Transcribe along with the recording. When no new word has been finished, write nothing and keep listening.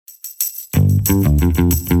Welcome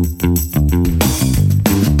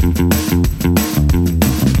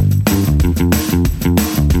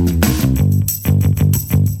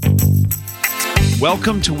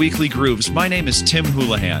to Weekly Grooves. My name is Tim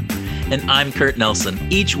Houlihan. And I'm Kurt Nelson.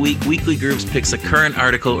 Each week, Weekly Grooves picks a current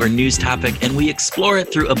article or news topic, and we explore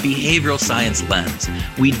it through a behavioral science lens.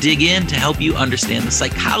 We dig in to help you understand the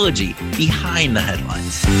psychology behind the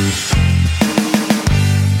headlines.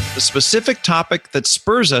 The specific topic that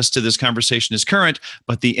spurs us to this conversation is current,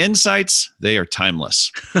 but the insights, they are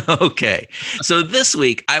timeless. Okay. So this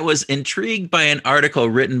week, I was intrigued by an article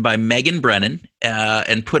written by Megan Brennan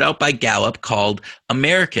and put out by Gallup called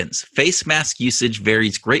Americans, Face Mask Usage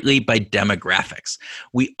Varies Greatly by Demographics.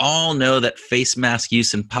 We all know that face mask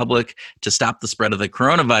use in public to stop the spread of the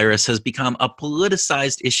coronavirus has become a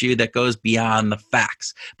politicized issue that goes beyond the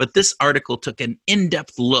facts. But this article took an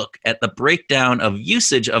in-depth look at the breakdown of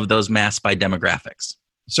usage of those masks by demographics.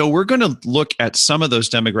 So we're going to look at some of those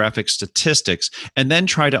demographic statistics and then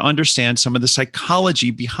try to understand some of the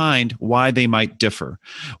psychology behind why they might differ.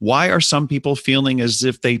 Why are some people feeling as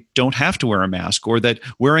if they don't have to wear a mask, or that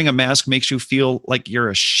wearing a mask makes you feel like you're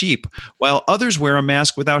a sheep, while others wear a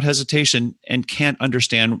mask without hesitation and can't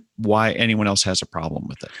understand why anyone else has a problem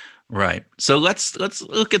with it? Right. So let's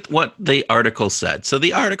look at what the article said. So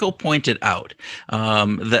the article pointed out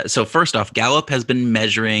so first off, Gallup has been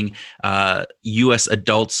measuring U.S.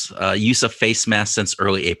 adults' use of face masks since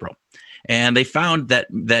early April. And they found that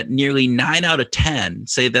nearly 9 out of 10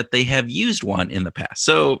 say that they have used one in the past.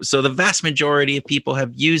 So the vast majority of people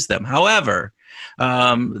have used them. However,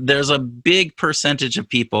 there's a big percentage of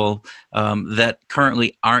people that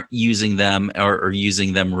currently aren't using them or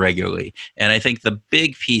using them regularly. And I think the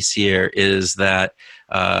big piece here is that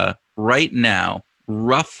right now,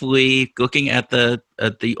 roughly looking at the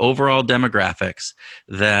overall demographics,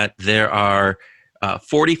 that there are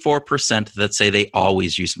 44% that say they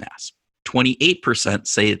always use masks. 28%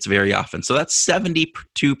 say it's very often. So that's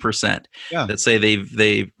 72% that say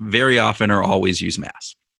they very often or always use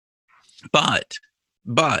masks. But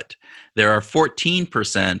there are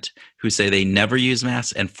 14% who say they never use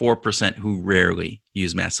masks and 4% who rarely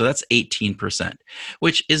use masks. So that's 18%,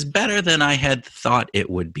 which is better than I had thought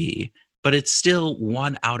it would be. But it's still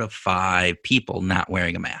 1 out of 5 people not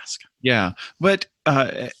wearing a mask. Yeah. But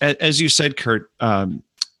as you said, Kurt,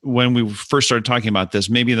 when we first started talking about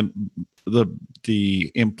this, maybe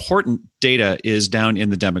the important data is down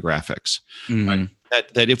in the demographics. Mm-hmm. Right?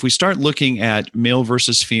 That if we start looking at male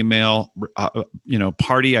versus female,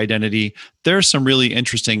 party identity, there's some really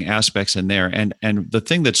interesting aspects in there. And the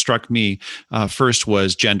thing that struck me first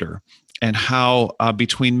was gender, and how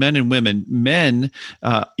between men and women, men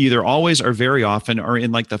either always or very often are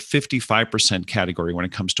in like the 55% category when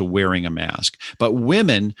it comes to wearing a mask. But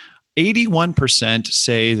women, 81%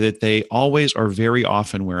 say that they always or very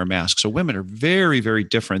often wear a mask. So women are very, very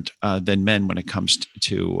different than men when it comes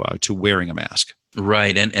to wearing a mask.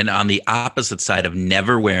 Right. And on the opposite side of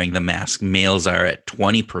never wearing the mask, males are at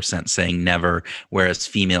 20% saying never, whereas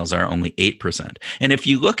females are only 8%. And if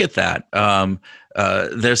you look at that,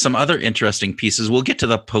 there's some other interesting pieces. We'll get to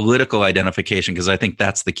the political identification because I think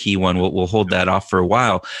that's the key one. We'll hold that off for a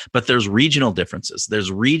while. But there's regional differences.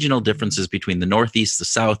 There's regional differences between the Northeast, the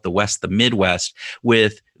South, the West, the Midwest,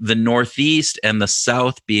 with the Northeast and the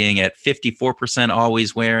South being at 54%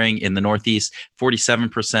 always wearing in the Northeast,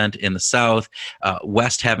 47% in the South,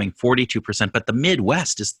 West having 42%, but the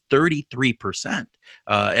Midwest is 33%.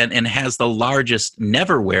 And has the largest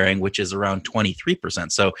never wearing, which is around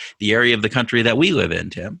 23%. So the area of the country that we live in,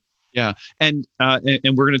 Tim. Yeah, and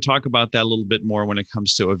we're going to talk about that a little bit more when it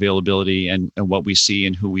comes to availability and what we see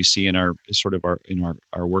and who we see in our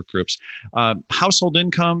work groups. Household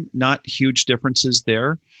income, not huge differences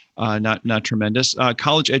there. Not tremendous.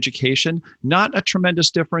 College education, not a tremendous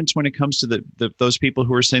difference when it comes to those people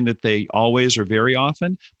who are saying that they always or very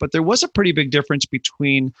often. But there was a pretty big difference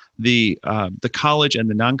between the college and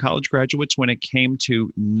the non-college graduates when it came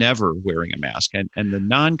to never wearing a mask. And the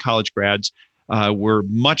non-college grads were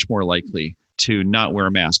much more likely to not wear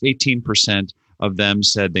a mask. 18% of them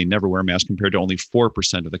said they never wear a mask, compared to only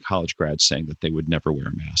 4% of the college grads saying that they would never wear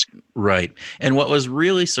a mask. Right. And what was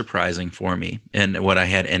really surprising for me, and what I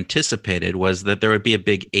had anticipated, was that there would be a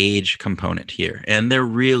big age component here. And there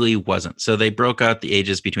really wasn't. So they broke out the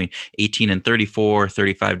ages between 18 and 34,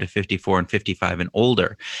 35 to 54, and 55 and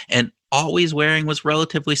older. And always wearing was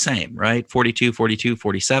relatively same, right? 42, 42,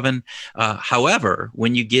 47. However,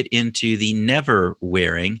 when you get into the never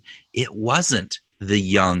wearing, it wasn't the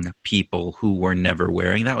young people who were never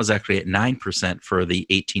wearing. That was actually at 9% for the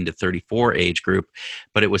 18 to 34 age group,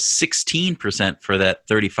 but it was 16% for that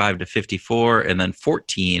 35 to 54, and then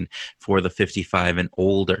 14 for the 55 and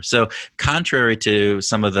older. So contrary to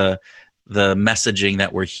some of the messaging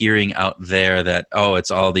that we're hearing out there that, oh,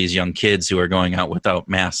 it's all these young kids who are going out without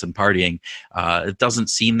masks and partying, it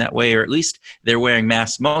doesn't seem that way, or at least they're wearing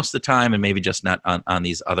masks most of the time and maybe just not on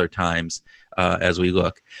these other times as we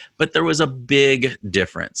look. But there was a big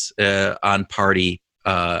difference on party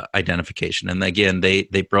identification. And again,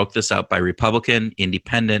 they broke this out by Republican,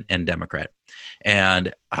 Independent, and Democrat.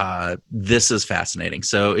 And this is fascinating.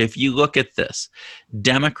 So if you look at this,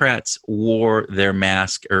 Democrats wore their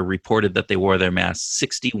mask, or reported that they wore their mask,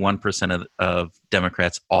 61% of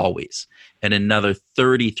Democrats always, and another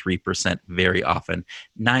 33% very often,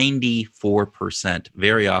 94%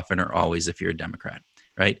 very often or always if you're a Democrat.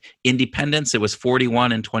 Right? Independents, it was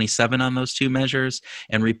 41 and 27 on those two measures.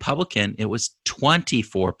 And Republican, it was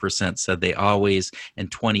 24% said they always,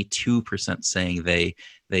 and 22% saying they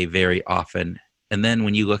very often. And then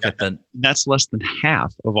when you look at that's less than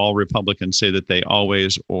half of all Republicans say that they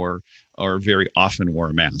always or very often wore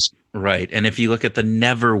a mask. Right. And if you look at the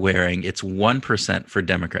never wearing, it's 1% for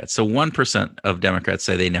Democrats. So 1% of Democrats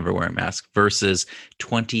say they never wear a mask versus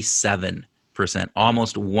 27%.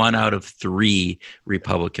 Almost 1 out of 3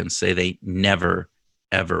 Republicans say they never,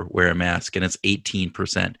 ever wear a mask. And it's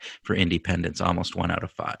 18% for independents, almost 1 out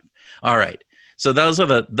of 5. All right. So those are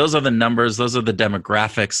the numbers. Those are the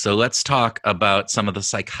demographics. So let's talk about some of the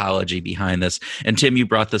psychology behind this. And Tim, you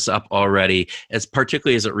brought this up already,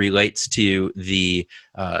 particularly as it relates to the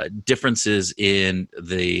differences in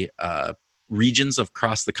the regions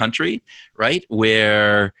across the country, right?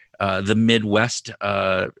 Where the Midwest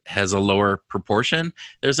has a lower proportion.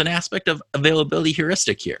 There's an aspect of availability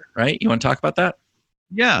heuristic here, right? You want to talk about that?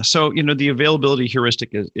 Yeah. So, the availability heuristic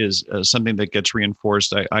is something that gets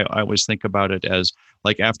reinforced. I always think about it as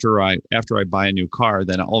like after I buy a new car,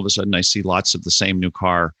 then all of a sudden I see lots of the same new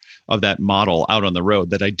car of that model out on the road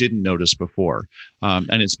that I didn't notice before.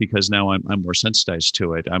 And it's because now I'm more sensitized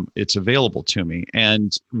to it. It's available to me.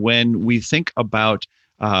 And when we think about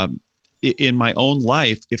in my own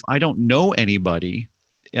life, if I don't know anybody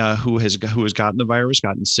who has gotten the virus,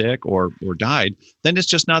 gotten sick, or died, then it's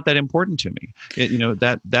just not that important to me.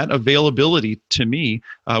 That availability to me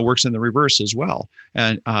works in the reverse as well.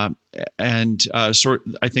 And I think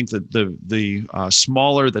that the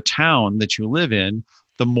smaller the town that you live in,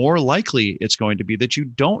 the more likely it's going to be that you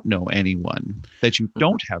don't know anyone, that you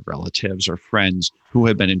don't have relatives or friends who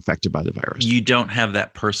have been infected by the virus. You don't have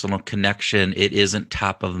that personal connection. It isn't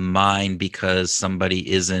top of mind because somebody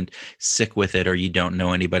isn't sick with it or you don't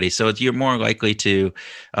know anybody. So you're more likely to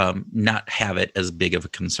not have it as big of a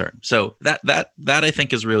concern. So that I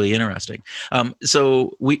think is really interesting.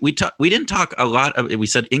 So we didn't talk a lot of, we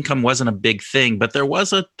said income wasn't a big thing, but there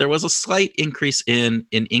was a slight increase in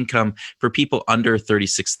income for people under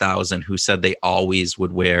 36,000 who said they always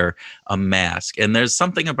would wear a mask. And there's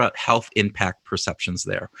something about health impact perceptions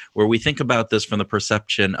there, where we think about this from the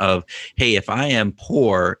perception of, hey, if I am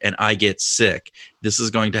poor and I get sick, this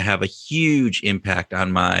is going to have a huge impact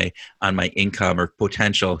on my income, or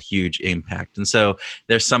potential huge impact. And so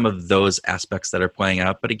there's some of those aspects that are playing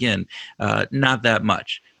out, but again, not that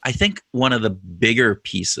much. I think one of the bigger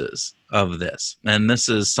pieces of this, and this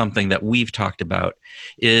is something that we've talked about,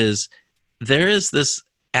 is there is this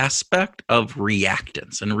aspect of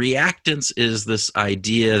reactance. And reactance is this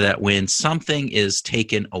idea that when something is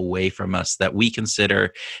taken away from us that we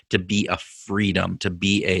consider to be a freedom, to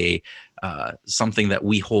be a something that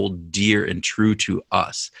we hold dear and true to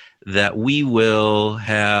us, that we will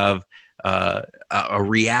have a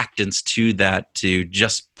reactance to that, to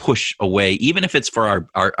just push away, even if it's for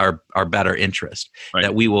our better interest, right,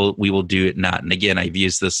 that we will do it not. And again, I've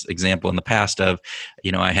used this example in the past of,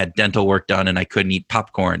 I had dental work done and I couldn't eat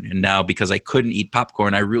popcorn. And now because I couldn't eat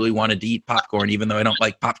popcorn, I really wanted to eat popcorn, even though I don't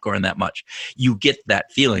like popcorn that much. You get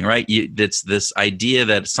that feeling, right? It's this idea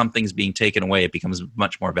that something's being taken away, it becomes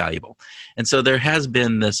much more valuable. And so there has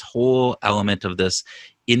been this whole element of this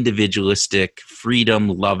individualistic,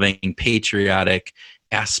 freedom-loving, patriotic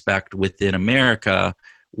aspect within America,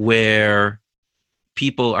 where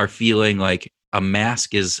people are feeling like a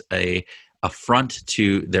mask is a affront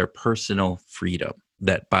to their personal freedom,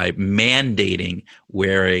 that by mandating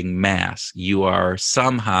wearing masks, you are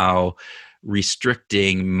somehow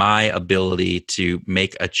restricting my ability to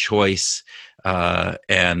make a choice,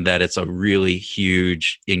 and that it's a really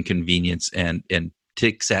huge inconvenience and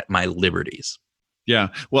ticks at my liberties. Yeah.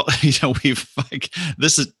 Well,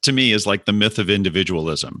 this is, to me, is like the myth of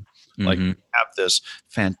individualism. Like, we have this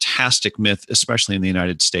fantastic myth, especially in the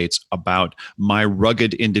United States, about my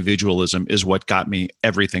rugged individualism is what got me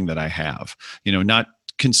everything that I have. Not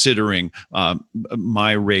considering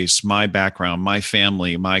my race, my background, my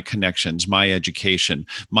family, my connections, my education,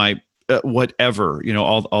 my whatever,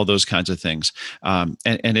 all those kinds of things. And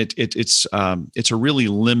it's a really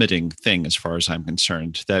limiting thing as far as I'm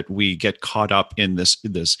concerned, that we get caught up in this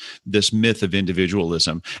myth of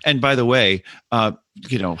individualism. And by the way,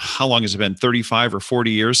 how long has it been? 35 or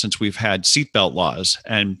 40 years since we've had seatbelt laws,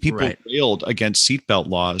 and people railed against seatbelt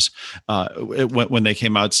laws when they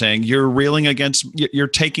came out saying, you're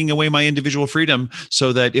taking away my individual freedom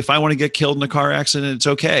so that if I want to get killed in a car accident, it's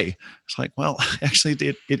okay. It's like, well, actually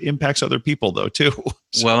it impacts other people though too.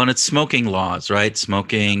 So. Well, and it's smoking laws, right?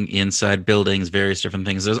 Smoking inside buildings, various different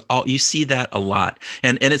things. You see that a lot.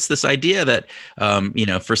 And it's this idea that,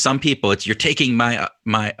 for some people, it's you're taking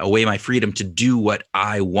away my freedom to do what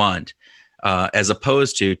I want, as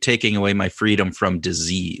opposed to taking away my freedom from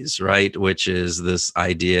disease, right? Which is this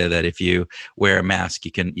idea that if you wear a mask,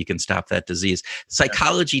 you can stop that disease.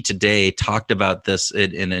 Psychology Today talked about this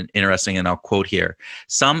in an interesting, and I'll quote here: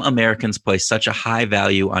 "Some Americans place such a high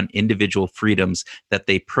value on individual freedoms that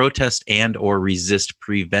they protest and or resist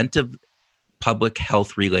preventive public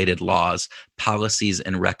health related laws, policies,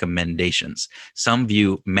 and recommendations. Some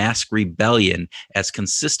view mask rebellion as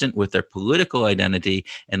consistent with their political identity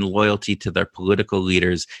and loyalty to their political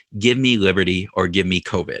leaders. Give me liberty or give me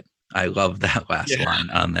COVID." I love that last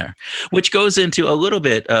line on there, which goes into a little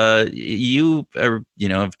bit. You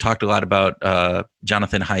have talked a lot about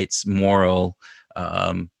Jonathan Haidt's moral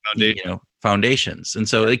foundations, and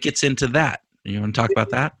so it gets into that. You want to talk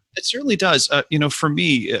about that? It certainly does. For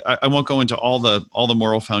me, I won't go into all the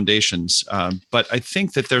moral foundations, but I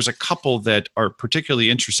think that there's a couple that are particularly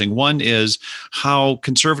interesting. One is how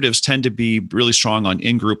conservatives tend to be really strong on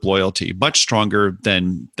in-group loyalty, much stronger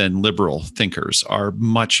than liberal thinkers are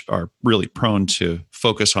really prone to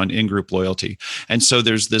focus on in-group loyalty. And so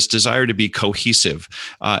there's this desire to be cohesive,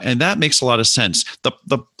 and that makes a lot of sense.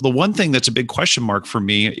 The one thing that's a big question mark for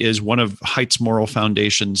me is one of Haidt's moral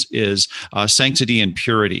foundations is sanctity and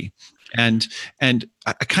purity. And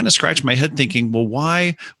I kind of scratched my head thinking, well,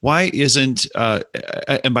 why isn't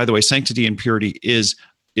and by the way, sanctity and purity is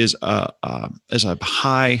a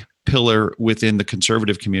high pillar within the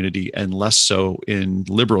conservative community and less so in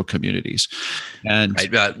liberal communities. And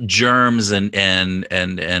germs and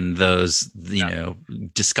those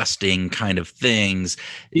disgusting kind of things,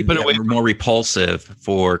 but are more repulsive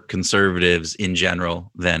for conservatives in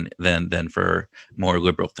general than for more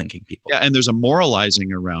liberal thinking people. Yeah, and there's a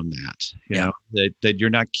moralizing around that. You know, that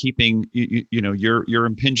you're not keeping you're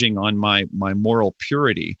impinging on my moral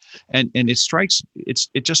purity, and it just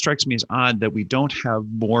strikes me as odd that we don't have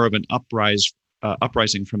more of an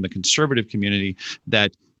uprising from the conservative community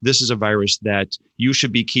that this is a virus that you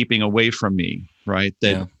should be keeping away from me, right?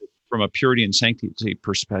 That from a purity and sanctity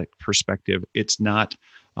perspective, it's not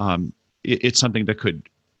it's something that could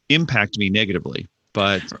impact me negatively,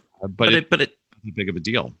 but it's big of a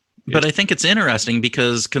deal. But I think it's interesting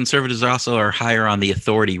because conservatives also are higher on the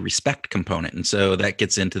authority respect component. And so that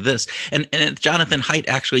gets into this. And Jonathan Haidt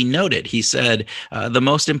actually noted, he said, the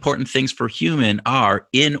most important things for human are,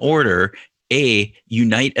 in order, A,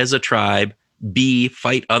 unite as a tribe, B,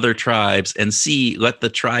 fight other tribes, and C, let the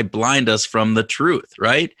tribe blind us from the truth,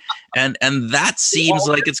 right? And that seems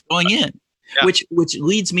like it's going in. Yeah. Which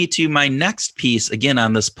leads me to my next piece, again,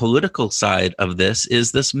 on this political side of this,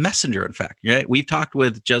 is this messenger effect. Right? We've talked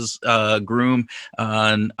with Jez Groom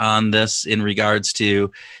on this in regards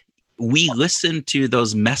to, we listen to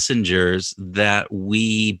those messengers that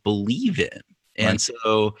we believe in. And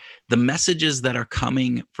so the messages that are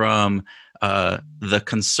coming from the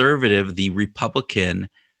conservative, the Republican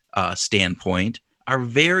standpoint are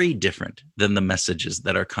very different than the messages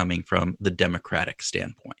that are coming from the Democratic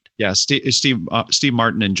standpoint. Yeah, Steve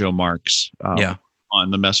Martin and Joe Marks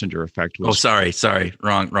on the messenger effect. Sorry,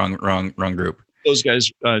 wrong group. Those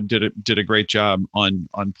guys did a great job on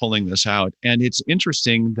pulling this out, and it's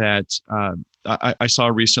interesting that I saw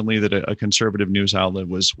recently that a conservative news outlet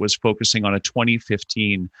was focusing on a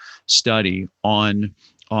 2015 study on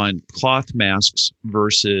cloth masks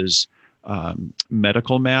versus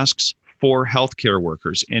medical masks for healthcare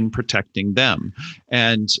workers in protecting them,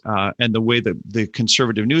 and the way that the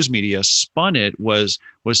conservative news media spun it was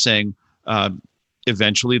saying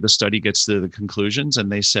eventually the study gets to the conclusions,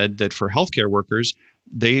 and they said that for healthcare workers,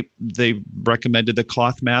 they recommended that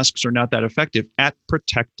cloth masks are not that effective at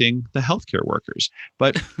protecting the healthcare workers.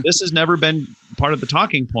 But this has never been part of the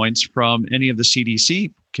talking points from any of the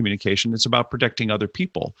CDC communication. It's about protecting other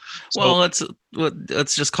people. Well,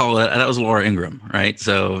 let's just call it, that was Laura Ingraham, right?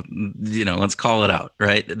 So, let's call it out,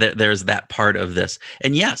 right? There's that part of this.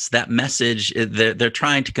 And yes, that message, they're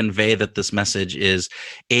trying to convey that this message is,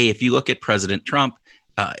 if you look at President Trump,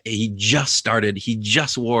 he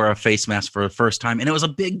just wore a face mask for the first time, and it was a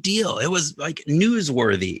big deal. It was like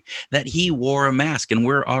newsworthy that he wore a mask, and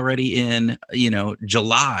we're already in,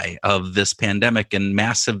 July of this pandemic, and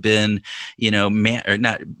masks have been,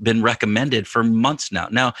 not been recommended for months now.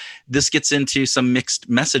 Now, this gets into some mixed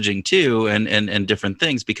messaging too, and different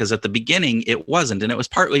things, because at the beginning it wasn't, and it was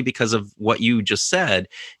partly because of what you just said,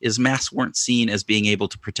 is masks weren't seen as being able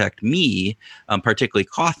to protect me, particularly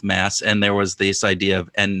cloth masks, and there was this idea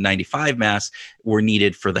of N95 masks were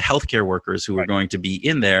needed for the healthcare workers who were going to be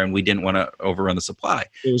in there, and we didn't want to overrun the supply.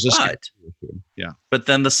 It was but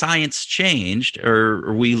then the science changed,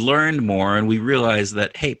 or we learned more, and we realized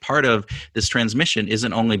that, hey, part of this transmission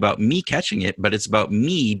isn't only about me catching it, but it's about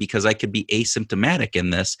me, because I could be asymptomatic in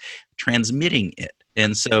this, transmitting it.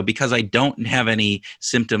 And so because I don't have any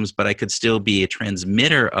symptoms, but I could still be a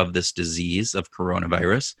transmitter of this disease of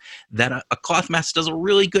coronavirus, that a cloth mask does a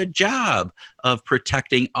really good job of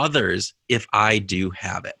protecting others if I do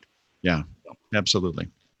have it. Yeah, absolutely.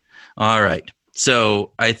 All right.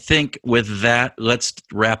 So I think with that, let's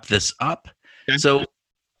wrap this up. Okay. So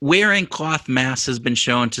wearing cloth masks has been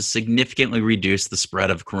shown to significantly reduce the spread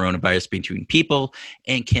of coronavirus between people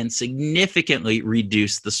and can significantly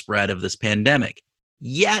reduce the spread of this pandemic.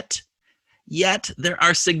 Yet there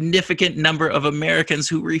are significant number of Americans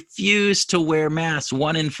who refuse to wear masks,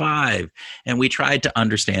 1 in 5, and we tried to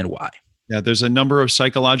understand why. Yeah, there's a number of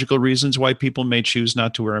psychological reasons why people may choose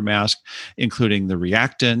not to wear a mask, including the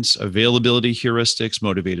reactants, availability heuristics,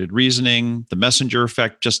 motivated reasoning, the messenger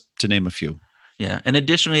effect, just to name a few. Yeah. And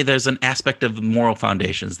additionally, there's an aspect of moral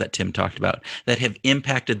foundations that Tim talked about that have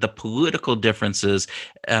impacted the political differences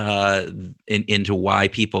into why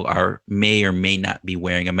people may or may not be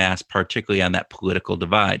wearing a mask, particularly on that political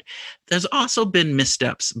divide. There's also been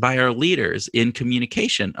missteps by our leaders in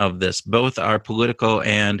communication of this, both our political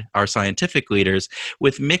and our scientific leaders,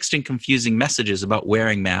 with mixed and confusing messages about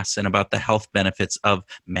wearing masks and about the health benefits of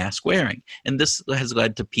mask wearing. And this has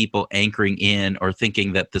led to people anchoring in or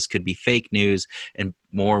thinking that this could be fake news, and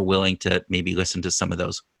more willing to maybe listen to some of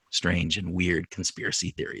those strange and weird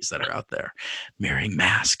conspiracy theories that are out there. Wearing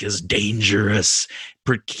mask is dangerous,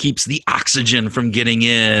 keeps the oxygen from getting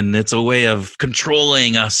in. It's a way of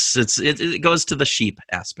controlling us. It goes to the sheep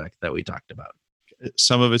aspect that we talked about.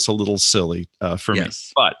 Some of it's a little silly for me,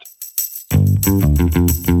 but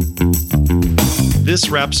this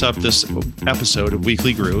wraps up this episode of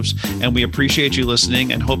Weekly Grooves, and we appreciate you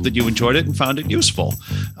listening and hope that you enjoyed it and found it useful.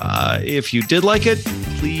 If you did like it,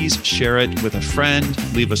 please share it with a friend,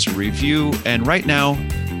 leave us a review, and right now,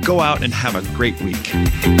 go out and have a great week.